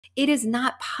It is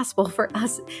not possible for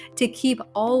us to keep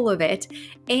all of it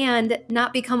and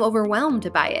not become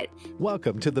overwhelmed by it.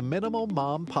 Welcome to the Minimal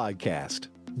Mom Podcast.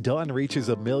 Dawn reaches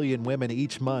 1 million women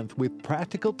each month with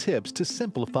practical tips to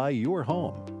simplify your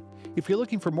home. If you're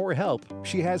looking for more help,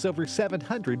 she has over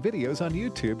 700 videos on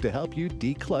YouTube to help you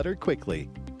declutter quickly.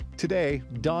 Today,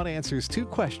 Dawn answers 2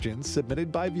 questions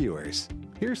submitted by viewers.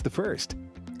 Here's the first.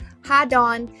 Hi,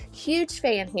 Dawn. Huge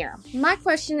fan here. My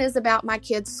question is about my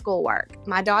kids' schoolwork.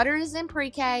 My daughter is in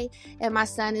pre-K and my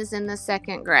son is in the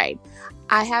 2nd grade.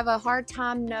 I have a hard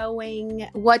time knowing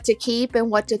what to keep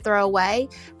and what to throw away.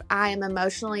 I am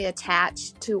emotionally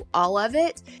attached to all of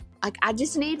it. I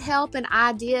just need help and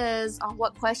ideas on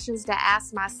what questions to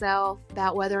ask myself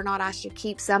about whether or not I should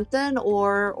keep something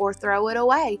or throw it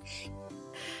away.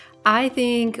 I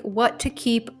think what to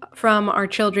keep from our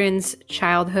children's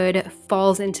childhood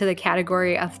falls into the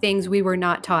category of things we were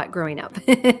not taught growing up.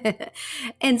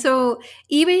 And so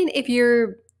even if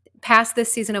you're past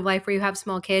this season of life where you have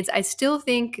small kids, I still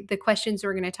think the questions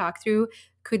we're going to talk through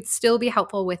could still be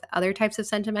helpful with other types of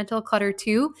sentimental clutter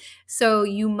too. So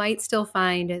you might still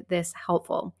find this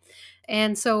helpful.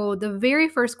 And so the very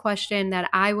first question that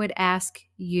I would ask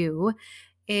you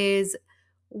is,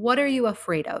 what are you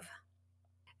afraid of?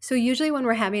 So usually when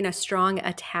we're having a strong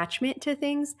attachment to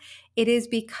things, it is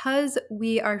because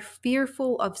we are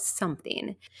fearful of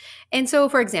something. And so,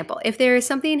 for example, if there is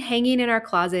something hanging in our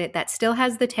closet that still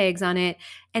has the tags on it,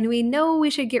 and we know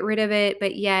we should get rid of it,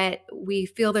 but yet we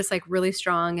feel this like really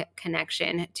strong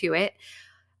connection to it,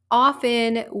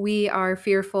 often we are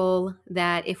fearful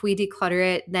that if we declutter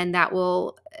it, then that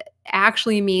will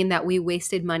actually mean that we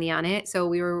wasted money on it. So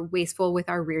we were wasteful with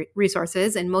our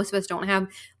resources. And most of us don't have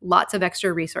lots of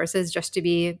extra resources just to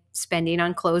be spending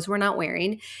on clothes we're not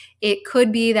wearing. It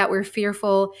could be that we're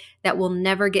fearful that we'll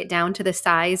never get down to the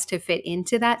size to fit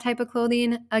into that type of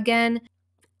clothing again.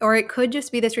 Or it could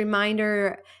just be this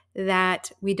reminder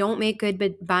that we don't make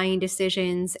good buying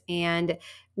decisions and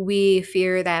we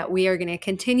fear that we are going to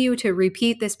continue to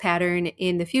repeat this pattern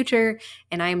in the future,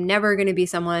 and I'm never going to be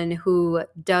someone who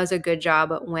does a good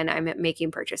job when I'm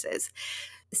making purchases.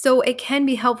 So it can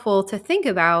be helpful to think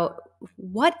about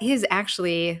what is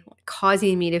actually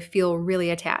causing me to feel really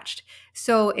attached.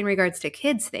 So in regards to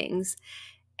kids' things,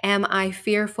 am I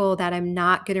fearful that I'm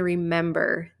not going to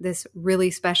remember this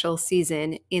really special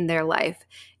season in their life?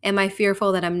 Am I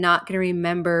fearful that I'm not going to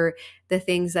remember the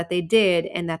things that they did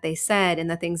and that they said and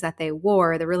the things that they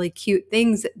wore, the really cute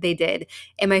things they did?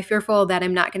 Am I fearful that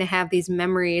I'm not going to have these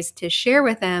memories to share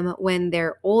with them when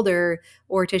they're older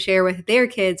or to share with their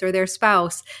kids or their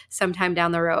spouse sometime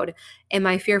down the road? Am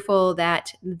I fearful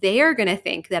that they're going to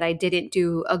think that I didn't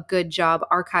do a good job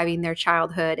archiving their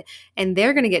childhood and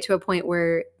they're going to get to a point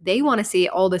where they want to see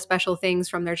all the special things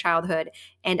from their childhood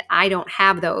and I don't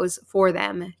have those for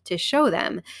them to show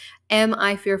them? Am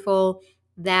I fearful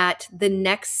that the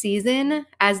next season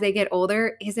as they get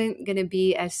older isn't going to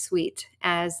be as sweet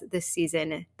as the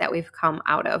season that we've come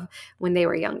out of when they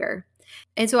were younger?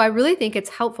 And so I really think it's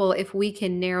helpful if we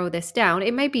can narrow this down.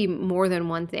 It might be more than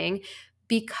one thing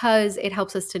because it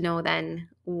helps us to know then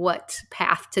what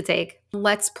path to take.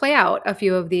 Let's play out a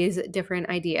few of these different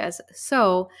ideas.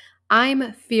 So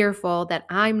I'm fearful that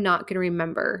I'm not going to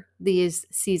remember these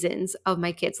seasons of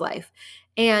my kid's life.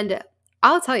 And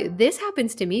I'll tell you, this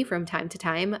happens to me from time to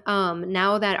time.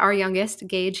 Now that our youngest,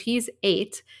 Gage, he's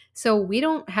 8. So we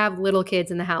don't have little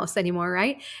kids in the house anymore,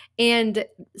 right? And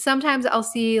sometimes I'll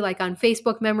see like on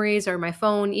Facebook memories or my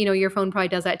phone, your phone probably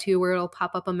does that too, where it'll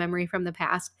pop up a memory from the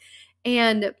past.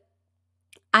 And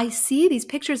I see these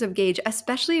pictures of Gage,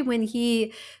 especially when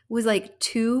he was like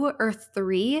 2 or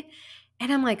 3.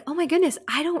 And I'm like, oh my goodness,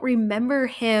 I don't remember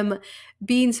him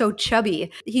being so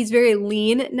chubby. He's very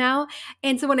lean now.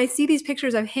 And so when I see these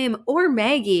pictures of him or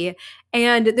Maggie,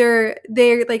 and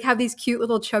they're like have these cute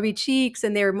little chubby cheeks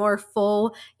and they're more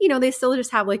full, they still just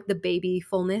have like the baby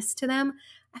fullness to them.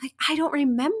 I'm like, I don't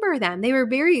remember them. They were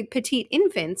very petite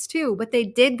infants too, but they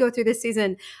did go through this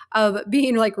season of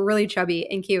being like really chubby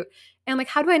and cute. And I'm like,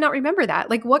 how do I not remember that?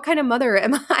 Like, what kind of mother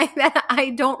am I that I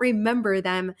don't remember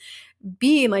them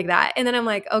being like that? And then I'm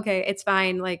like, okay, it's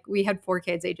fine. Like, we had 4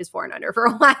 kids ages 4 and under for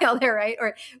a while there, right?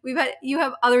 Or you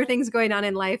have other things going on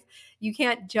in life. You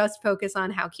can't just focus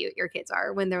on how cute your kids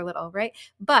are when they're little, right?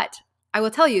 But I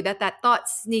will tell you that thought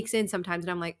sneaks in sometimes. And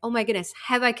I'm like, oh my goodness,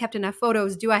 have I kept enough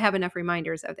photos? Do I have enough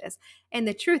reminders of this? And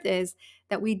the truth is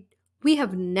that we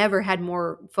have never had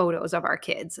more photos of our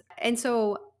kids. And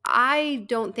so I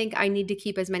don't think I need to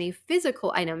keep as many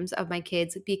physical items of my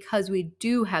kids because we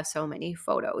do have so many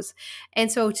photos.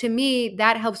 And so to me,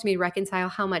 that helps me reconcile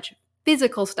how much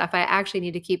physical stuff I actually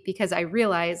need to keep because I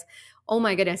realize oh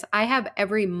my goodness, I have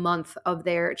every month of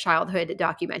their childhood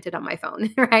documented on my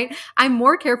phone, right? I'm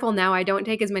more careful now. I don't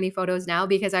take as many photos now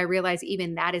because I realize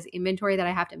even that is inventory that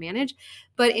I have to manage.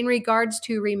 But in regards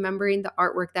to remembering the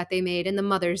artwork that they made and the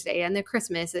Mother's Day and the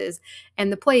Christmases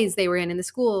and the plays they were in and the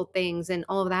school things and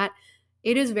all of that,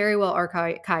 it is very well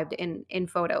archived in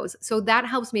photos. So that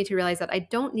helps me to realize that I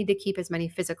don't need to keep as many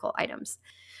physical items.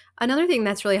 Another thing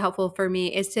that's really helpful for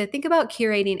me is to think about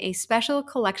curating a special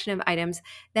collection of items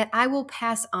that I will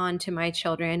pass on to my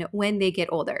children when they get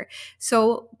older.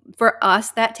 So for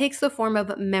us, that takes the form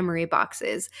of memory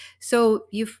boxes. So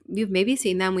you've maybe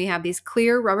seen them. We have these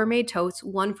clear Rubbermaid totes,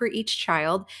 one for each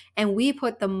child, and we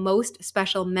put the most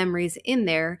special memories in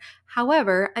there.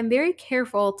 However, I'm very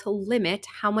careful to limit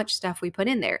how much stuff we put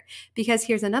in there because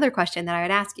here's another question that I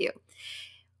would ask you.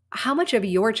 How much of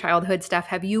your childhood stuff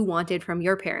have you wanted from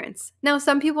your parents? Now,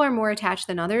 some people are more attached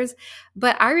than others,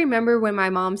 but I remember when my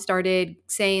mom started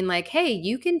saying, like, hey,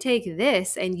 you can take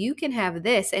this and you can have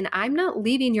this, and I'm not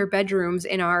leaving your bedrooms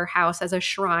in our house as a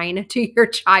shrine to your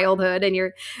childhood and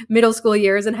your middle school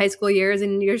years and high school years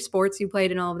and your sports you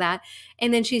played and all of that.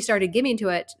 And then she started giving to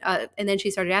it. And then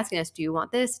she started asking us, do you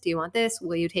want this? Do you want this?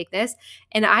 Will you take this?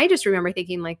 And I just remember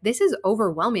thinking, like, this is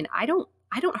overwhelming. I don't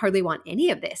hardly want any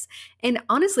of this. And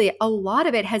honestly, a lot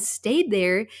of it has stayed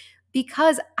there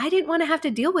because I didn't want to have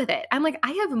to deal with it. I'm like,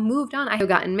 I have moved on. I have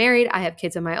gotten married. I have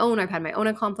kids of my own. I've had my own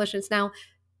accomplishments now.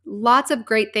 Lots of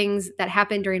great things that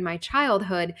happened during my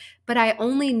childhood, but I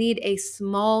only need a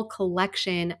small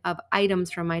collection of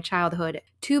items from my childhood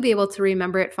to be able to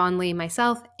remember it fondly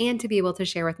myself and to be able to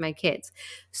share with my kids.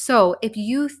 So if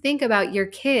you think about your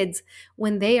kids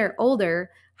when they are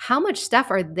older, how much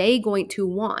stuff are they going to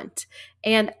want?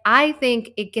 And I think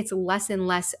it gets less and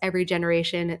less every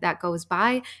generation that goes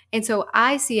by. And so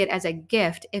I see it as a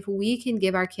gift if we can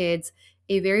give our kids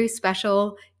a very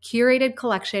special curated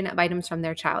collection of items from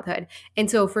their childhood.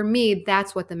 And so for me,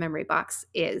 that's what the memory box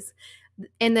is.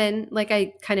 And then, like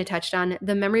I kind of touched on,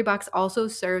 the memory box also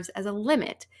serves as a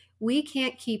limit. We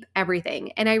can't keep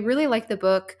everything. And I really like the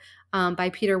book by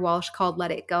Peter Walsh called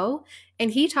Let It Go. And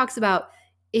he talks about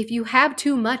if you have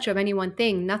too much of any one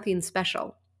thing, nothing's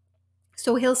special.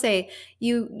 So he'll say,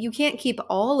 you can't keep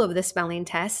all of the spelling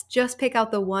tests, just pick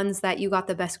out the ones that you got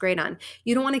the best grade on.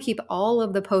 You don't want to keep all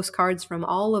of the postcards from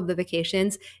all of the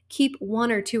vacations. Keep one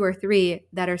or two or three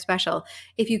that are special.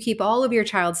 If you keep all of your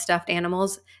child's stuffed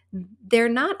animals, they're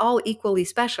not all equally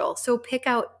special. So pick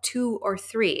out two or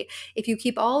three. If you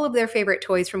keep all of their favorite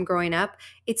toys from growing up,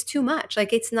 it's too much.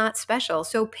 Like it's not special.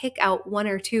 So pick out one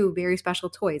or two very special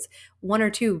toys, one or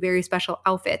two very special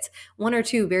outfits, one or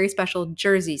two very special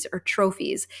jerseys or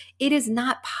trophies. It is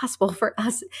not possible for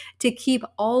us to keep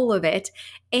all of it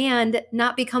and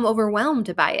not become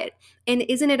overwhelmed by it. And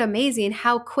isn't it amazing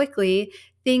how quickly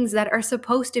things that are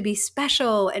supposed to be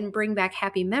special and bring back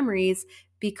happy memories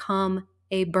become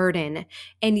a burden?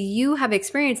 And you have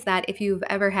experienced that if you've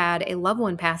ever had a loved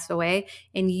one pass away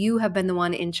and you have been the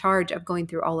one in charge of going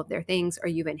through all of their things or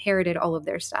you've inherited all of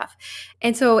their stuff.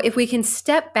 And so if we can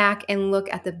step back and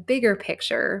look at the bigger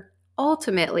picture,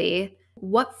 ultimately,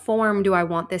 what form do I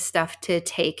want this stuff to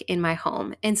take in my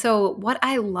home? And so what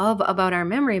I love about our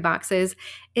memory boxes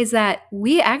is that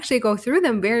we actually go through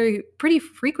them pretty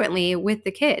frequently with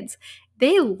the kids.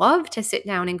 They love to sit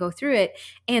down and go through it.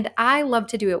 And I love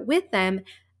to do it with them,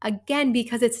 again,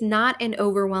 because it's not an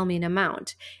overwhelming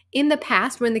amount. In the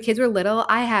past, when the kids were little,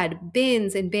 I had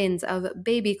bins and bins of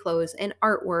baby clothes and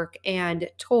artwork and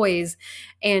toys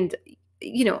and,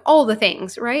 all the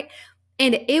things, right?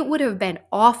 And it would have been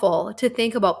awful to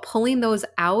think about pulling those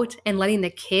out and letting the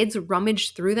kids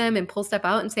rummage through them and pull stuff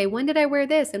out and say, when did I wear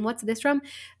this? And what's this from?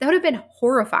 That would have been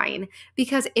horrifying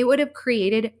because it would have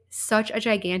created such a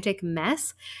gigantic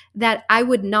mess that I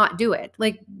would not do it.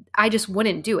 Like, I just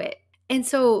wouldn't do it. And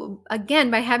so, again,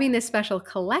 by having this special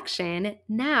collection,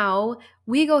 now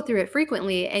we go through it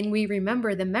frequently and we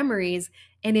remember the memories,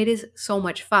 and it is so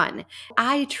much fun.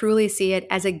 I truly see it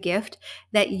as a gift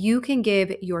that you can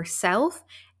give yourself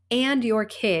and your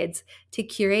kids to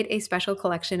curate a special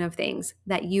collection of things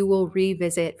that you will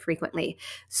revisit frequently.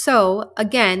 So,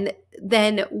 again,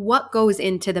 then what goes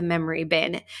into the memory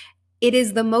bin? It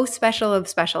is the most special of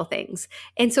special things.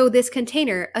 And so this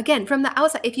container, again, from the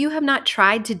outside, if you have not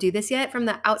tried to do this yet, from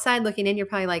the outside looking in, you're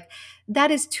probably like,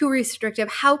 that is too restrictive.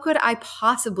 How could I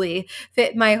possibly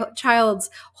fit my child's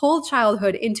whole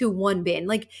childhood into one bin?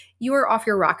 Like, you're off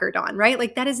your rocker, Dawn, right?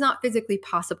 Like, that is not physically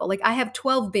possible. Like, I have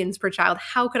 12 bins per child.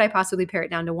 How could I possibly pare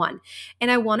it down to one?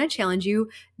 And I want to challenge you,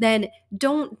 then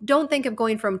don't think of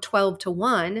going from 12 to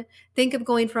 1. Think of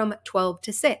going from 12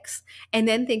 to 6. And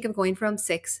then think of going from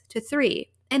 6 to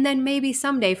 3. and then maybe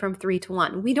someday from 3 to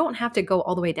 1. We don't have to go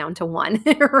all the way down to one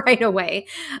right away.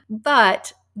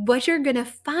 But what you're going to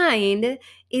find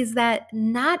is that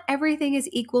not everything is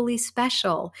equally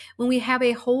special. When we have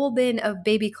a whole bin of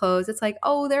baby clothes, it's like,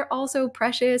 oh, they're all so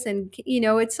precious. And,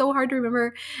 it's so hard to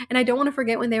remember. And I don't want to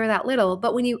forget when they were that little.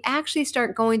 But when you actually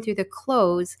start going through the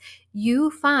clothes, you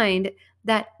find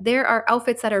that there are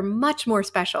outfits that are much more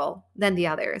special than the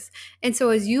others. And so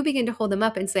as you begin to hold them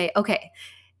up and say, okay,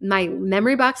 my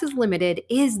memory box is limited.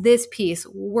 Is this piece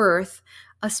worth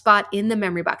a spot in the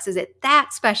memory box? Is it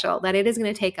that special that it is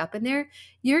going to take up in there?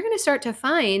 You're going to start to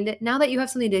find, now that you have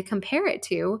something to compare it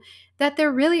to, that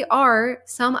there really are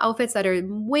some outfits that are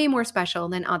way more special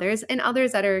than others, and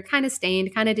others that are kind of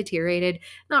stained, kind of deteriorated,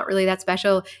 not really that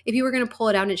special. If you were going to pull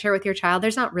it out and share with your child,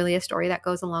 there's not really a story that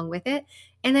goes along with it.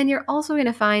 And then you're also going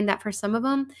to find that for some of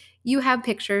them, you have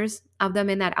pictures of them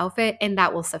in that outfit, and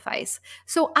that will suffice.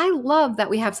 So I love that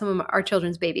we have some of our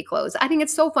children's baby clothes. I think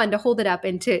it's so fun to hold it up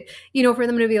and to, for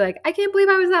them to be like, I can't believe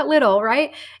I was that little,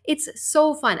 right? It's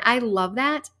so fun. I love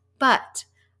that. But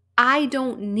I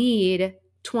don't need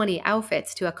 20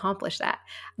 outfits to accomplish that.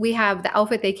 We have the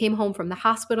outfit they came home from the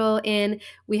hospital in.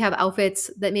 We have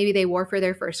outfits that maybe they wore for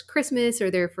their first Christmas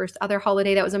or their first other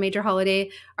holiday that was a major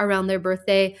holiday around their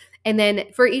birthday. And then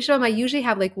for each of them, I usually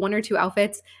have like 1 or 2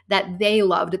 outfits that they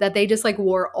loved, that they just like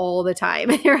wore all the time,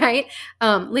 right?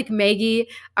 Like Maggie,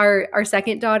 our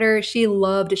second daughter, she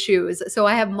loved shoes. So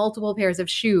I have multiple pairs of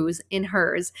shoes in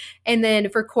hers. And then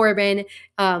for Corbin,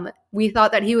 we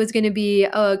thought that he was going to be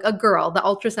a girl. The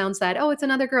ultrasound said, oh, it's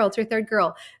another girl. It's your third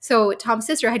girl. So Tom's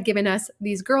sister had given us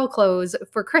these girl clothes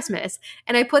for Christmas.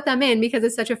 And I put them in because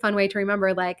it's such a fun way to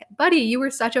remember, like, buddy, you were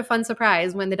such a fun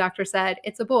surprise when the doctor said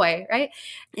it's a boy, right?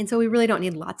 And so we really don't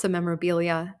need lots of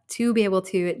memorabilia to be able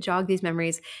to jog these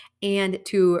memories and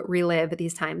to relive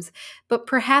these times. But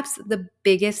perhaps the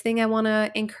biggest thing I want to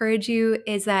encourage you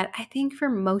is that I think for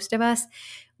most of us,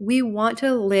 we want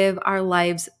to live our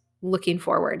lives looking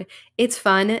forward. It's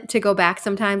fun to go back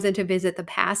sometimes and to visit the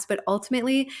past, but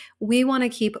ultimately we want to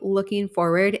keep looking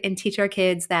forward and teach our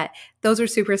kids that those were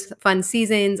super fun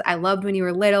seasons. I loved when you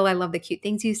were little. I love the cute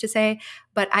things you used to say,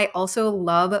 but I also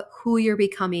love who you're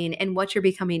becoming and what you're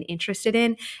becoming interested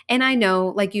in. And I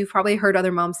know, like, you've probably heard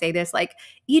other moms say this, like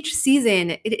each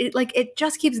season, it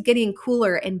just keeps getting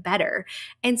cooler and better.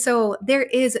 And so there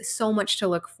is so much to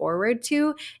look forward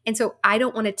to. And so I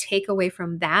don't want to take away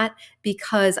from that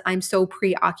because I'm so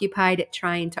preoccupied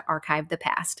trying to archive the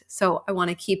past. So I want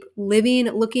to keep living,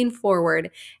 looking forward,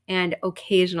 and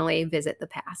occasionally visit the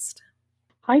past.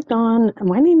 Hi, Dawn.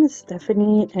 My name is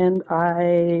Stephanie, and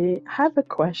I have a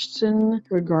question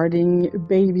regarding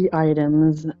baby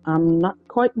items. I'm not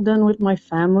quite done with my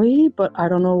family, but I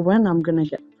don't know when I'm gonna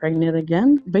get pregnant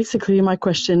again. Basically, my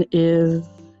question is,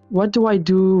 what do I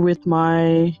do with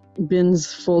my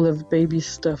bins full of baby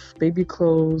stuff, baby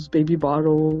clothes, baby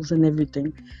bottles, and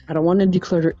everything? I don't want to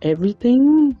declutter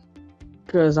everything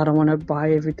because I don't want to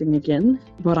buy everything again,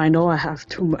 but I know I have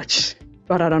too much.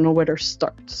 But I don't know where to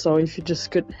start. So if you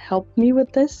just could help me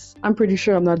with this, I'm pretty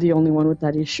sure I'm not the only one with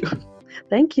that issue.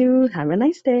 Thank you. Have a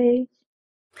nice day.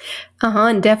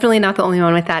 And definitely not the only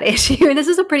one with that issue. This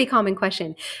is a pretty common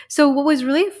question. So what was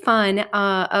really fun,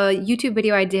 a YouTube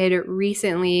video I did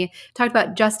recently talked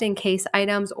about just in case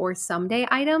items or someday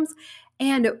items.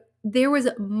 And there was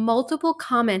multiple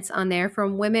comments on there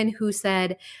from women who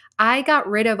said, I got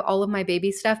rid of all of my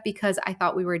baby stuff because I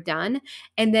thought we were done.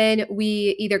 And then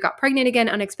we either got pregnant again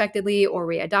unexpectedly or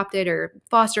we adopted or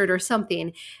fostered or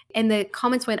something. And the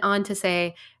comments went on to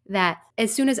say that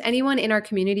as soon as anyone in our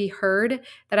community heard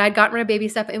that I'd gotten rid of baby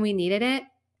stuff and we needed it,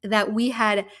 that we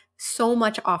had so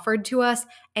much offered to us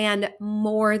and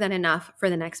more than enough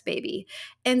for the next baby.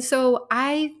 And so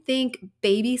I think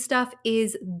baby stuff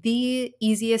is the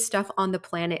easiest stuff on the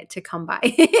planet to come by.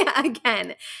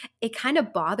 Again, it kind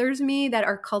of bothers me that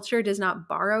our culture does not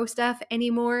borrow stuff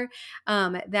anymore,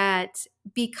 that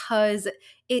because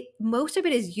most of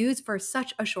it is used for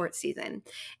such a short season.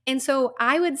 And so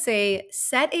I would say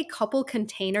set a couple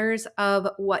containers of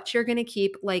what you're going to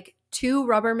keep, like 2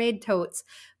 Rubbermaid totes.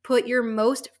 Put your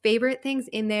most favorite things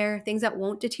in there, things that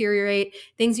won't deteriorate,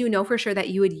 things you know for sure that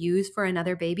you would use for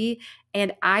another baby,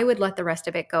 and I would let the rest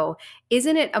of it go.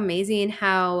 Isn't it amazing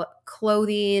how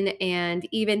clothing and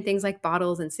even things like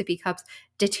bottles and sippy cups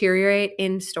deteriorate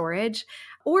in storage?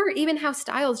 Or even how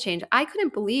styles change. I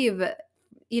couldn't believe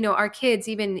our kids,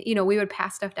 even, we would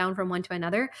pass stuff down from one to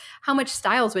another, how much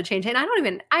styles would change. And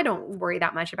I don't worry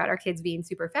that much about our kids being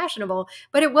super fashionable,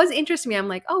 but it was interesting to me. I'm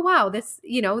like, oh, wow, this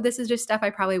is just stuff I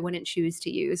probably wouldn't choose to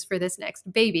use for this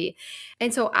next baby.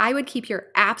 And so I would keep your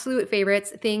absolute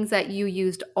favorites, things that you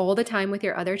used all the time with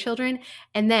your other children.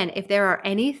 And then if there are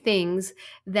any things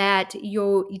that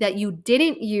you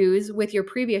didn't use with your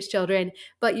previous children,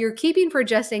 but you're keeping for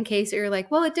just in case, or you're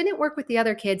like, well, it didn't work with the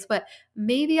other kids, but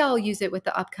maybe I'll use it with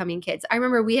the upcoming kids. I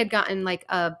remember we had gotten like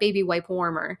a baby wipe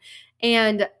warmer,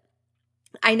 and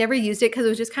I never used it because it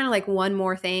was just kind of like one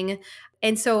more thing.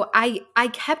 And so I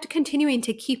kept continuing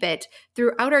to keep it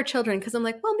throughout our children because I'm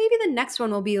like, well, maybe the next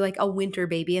one will be like a winter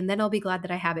baby and then I'll be glad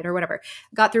that I have it or whatever.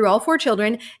 Got through all 4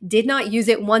 children, did not use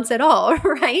it once at all,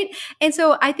 right? And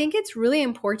so I think it's really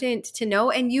important to know,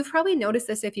 and you've probably noticed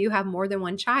this if you have more than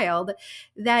one child,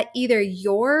 that either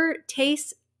your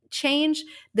tastes change,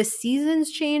 the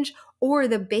seasons change, or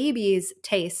the baby's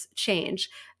tastes change.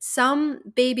 Some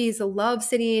babies love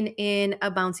sitting in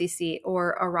a bouncy seat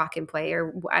or a rock and play,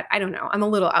 or I don't know. I'm a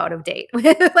little out of date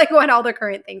with like what all the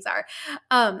current things are.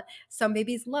 Some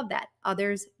babies love that.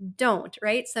 Others don't,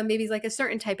 right? Some babies like a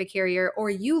certain type of carrier, or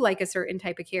you like a certain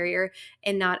type of carrier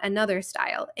and not another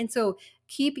style. And so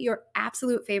keep your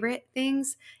absolute favorite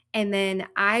things. And then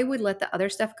I would let the other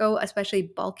stuff go, especially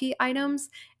bulky items,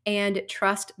 and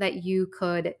trust that you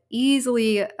could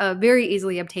very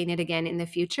easily obtain it again in the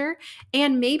future,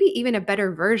 and maybe even a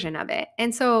better version of it.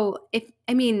 And so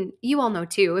you all know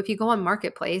too, if you go on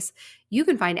Marketplace, you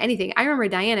can find anything. I remember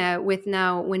Diana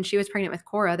when she was pregnant with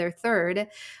Cora, their third,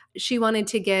 she wanted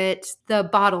to get the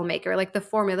bottle maker, like the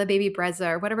formula, baby Brezza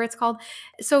or whatever it's called.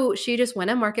 So she just went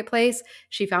on Marketplace.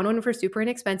 She found one for super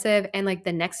inexpensive. And like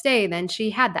the next day, then she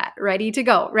had that ready to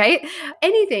go, right?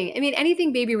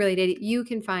 Anything baby related, you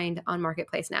can find on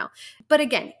Marketplace now. But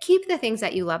again, keep the things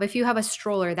that you love. If you have a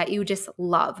stroller that you just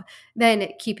love, then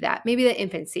keep that. Maybe the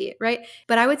infant seat, right?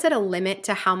 But I would set a limit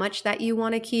to how much that you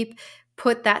want to keep.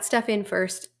 Put that stuff in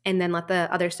first and then let the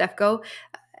other stuff go.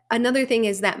 Another thing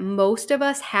is that most of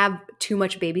us have too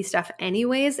much baby stuff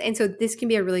anyways. And so this can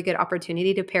be a really good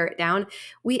opportunity to pare it down.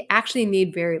 We actually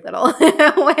need very little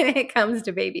when it comes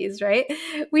to babies, right?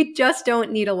 We just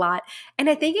don't need a lot. And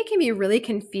I think it can be really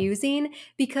confusing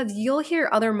because you'll hear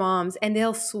other moms and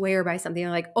they'll swear by something.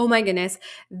 They're like, oh my goodness,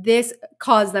 this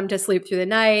caused them to sleep through the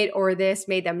night, or this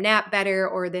made them nap better,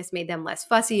 or this made them less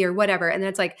fussy or whatever. And then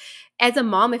it's like, as a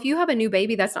mom, if you have a new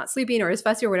baby that's not sleeping or is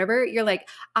fussy or whatever, you're like,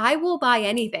 I will buy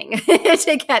anything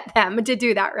to get them to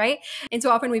do that, right? And so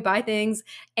often we buy things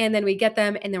and then we get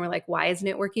them and then we're like, why isn't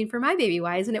it working for my baby?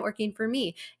 Why isn't it working for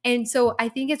me? And so I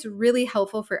think it's really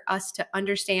helpful for us to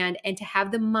understand and to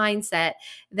have the mindset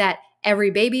that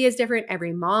every baby is different.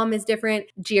 Every mom is different.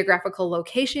 Geographical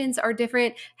locations are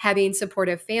different. Having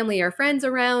supportive family or friends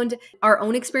around, our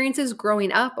own experiences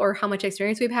growing up, or how much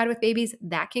experience we've had with babies,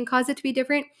 that can cause it to be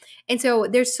different. And so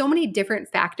there's so many different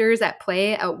factors at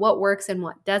play at what works and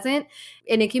what doesn't.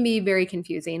 And it can be very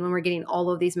confusing when we're getting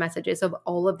all of these messages of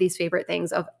all of these favorite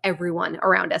things of everyone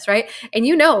around us, right? And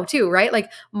too, right?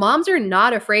 Like moms are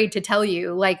not afraid to tell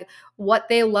you like what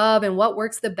they love and what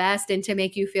works the best and to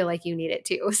make you feel like you need it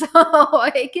too. So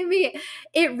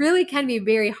it really can be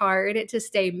very hard to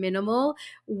stay minimal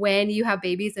when you have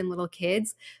babies and little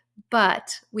kids.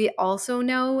 But we also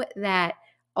know that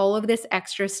all of this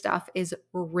extra stuff is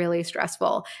really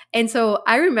stressful. And so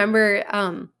I remember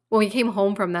when we came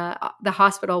home from the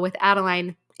hospital with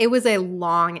Adeline, it was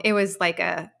like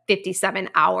a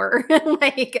 57-hour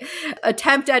like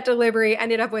attempt at delivery,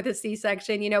 ended up with a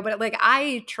C-section, but like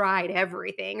I tried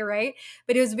everything, right?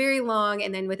 But it was very long.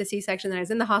 And then with a C-section, then I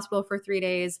was in the hospital for 3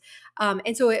 days.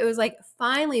 And so it was like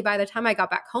finally by the time I got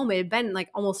back home, it had been like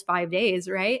almost 5 days,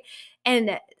 right?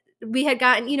 And we had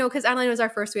gotten, because Adeline was our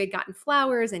first, we had gotten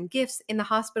flowers and gifts in the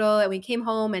hospital, and we came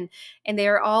home and they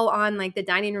were all on like the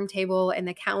dining room table and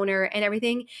the counter and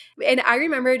everything. And I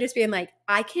remember just being like,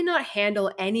 I cannot handle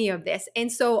any of this.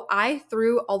 And so I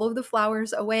threw all of the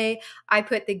flowers away. I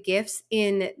put the gifts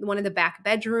in one of the back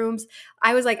bedrooms.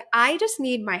 I was like, I just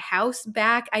need my house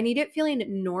back. I need it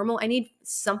feeling normal. I need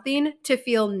something to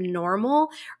feel normal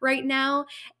right now.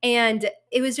 And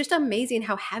it was just amazing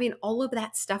how having all of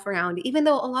that stuff around, even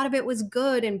though a lot of it was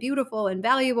good and beautiful and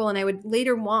valuable and I would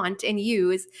later want and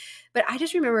use, but I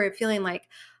just remember it feeling like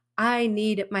I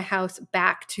need my house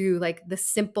back to like the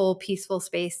simple, peaceful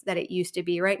space that it used to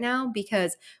be right now,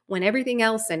 because when everything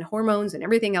else and hormones and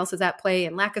everything else is at play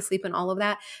and lack of sleep and all of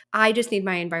that, I just need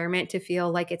my environment to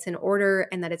feel like it's in order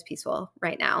and that it's peaceful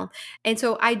right now. And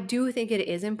so I do think it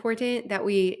is important that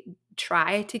we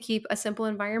try to keep a simple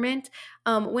environment.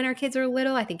 When our kids are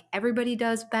little, I think everybody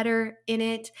does better in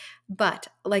it. But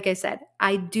like I said,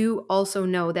 I do also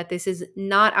know that this is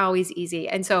not always easy.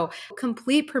 And so,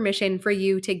 complete permission for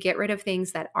you to get rid of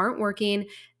things that aren't working,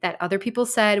 that other people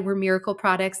said were miracle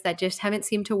products that just haven't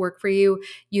seemed to work for you.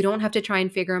 You don't have to try and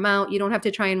figure them out. You don't have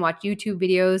to try and watch YouTube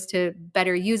videos to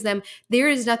better use them. There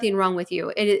is nothing wrong with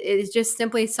you. It is just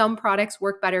simply some products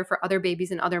work better for other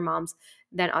babies and other moms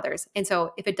than others. And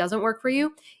so, if it doesn't work for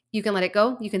you, you can let it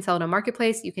go. You can sell it on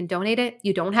Marketplace. You can donate it.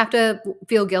 You don't have to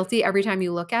feel guilty every time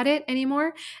you look at it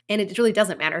anymore. And it really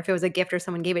doesn't matter if it was a gift or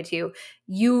someone gave it to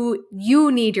you.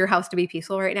 You need your house to be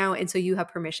peaceful right now. And so you have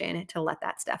permission to let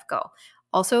that stuff go.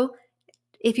 Also,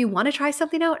 if you want to try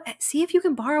something out, see if you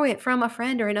can borrow it from a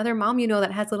friend or another mom you know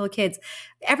that has little kids.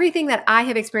 Everything that I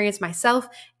have experienced myself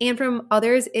and from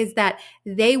others is that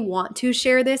they want to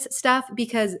share this stuff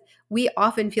because we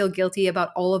often feel guilty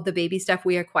about all of the baby stuff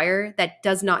we acquire that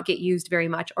does not get used very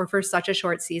much or for such a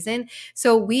short season.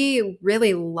 So we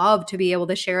really love to be able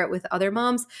to share it with other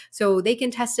moms so they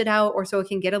can test it out or so it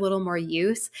can get a little more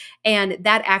use. And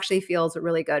that actually feels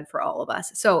really good for all of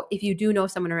us. So if you do know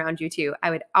someone around you too, I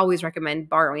would always recommend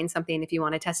borrowing something if you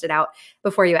want to test it out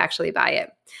before you actually buy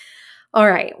it. All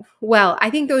right. Well, I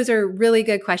think those are really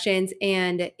good questions,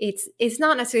 and it's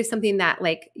not necessarily something that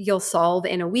like you'll solve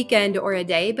in a weekend or a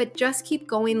day, but just keep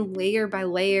going layer by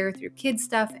layer through kid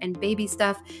stuff and baby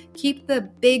stuff. Keep the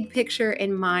big picture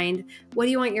in mind. What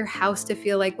do you want your house to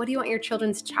feel like? What do you want your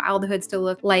children's childhoods to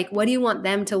look like? What do you want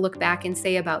them to look back and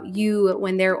say about you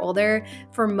when they're older?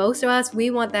 For most of us,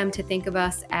 we want them to think of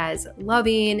us as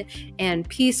loving and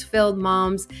peace-filled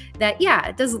moms that,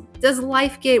 yeah, does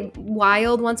life get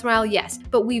wild once in a while? Yes,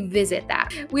 but we visit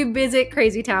that. We visit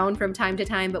crazy town from time to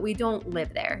time, but we don't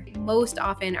live there. Most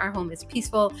often our home is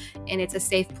peaceful and it's a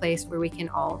safe place where we can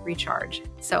all recharge.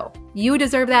 So you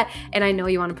deserve that, and I know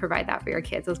you want to provide that for your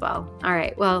kids as well. All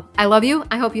right, well, I love you.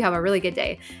 I hope you have a really good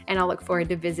day, and I'll look forward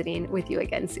to visiting with you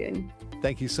again soon.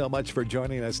 Thank you so much for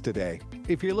joining us today.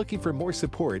 If you're looking for more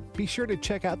support, be sure to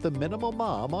check out The Minimal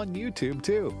Mom on YouTube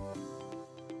too.